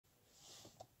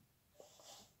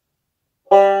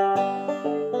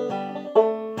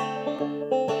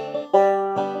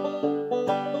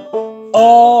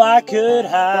could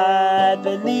hide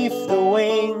beneath the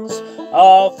wings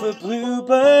of a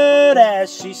bluebird as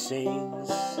she sings.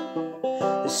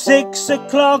 The 6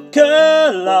 o'clock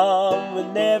alarm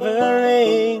would never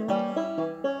ring,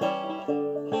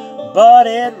 but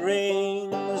it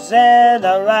rings and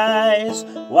I rise,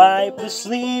 wipe the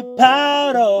sleep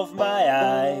out of my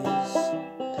eyes.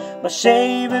 My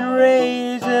shaving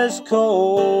razor's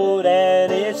cold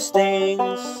and it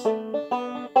stings.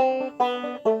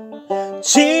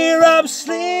 Cheer up,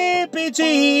 sleepy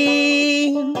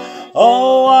Jean,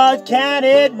 oh what can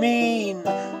it mean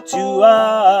to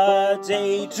a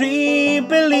daydream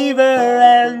believer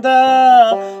and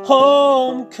the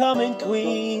homecoming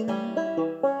queen?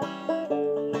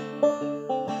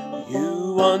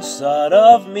 You once thought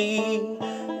of me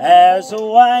as a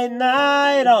white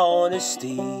knight on a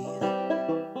steed.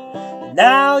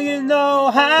 Now you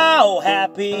know how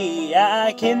happy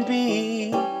I can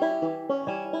be.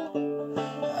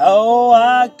 Oh,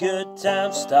 a good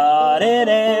time start and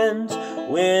end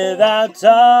without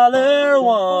dollar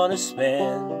wanna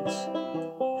spend.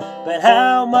 But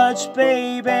how much,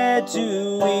 baby,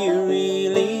 do we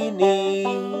really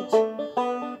need?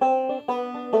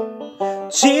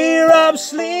 Cheer up,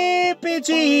 sleepy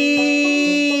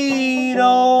Jean,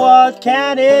 oh what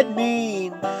can it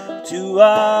mean to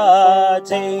a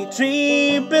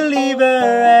daydream believer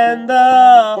and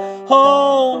the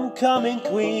homecoming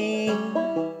queen?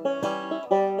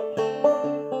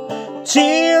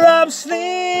 Cheer up,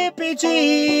 sleepy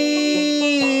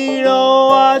Jean, oh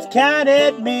what can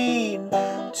it mean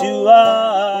to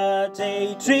a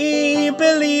daydream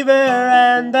believer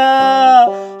and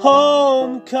the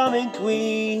homecoming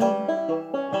queen?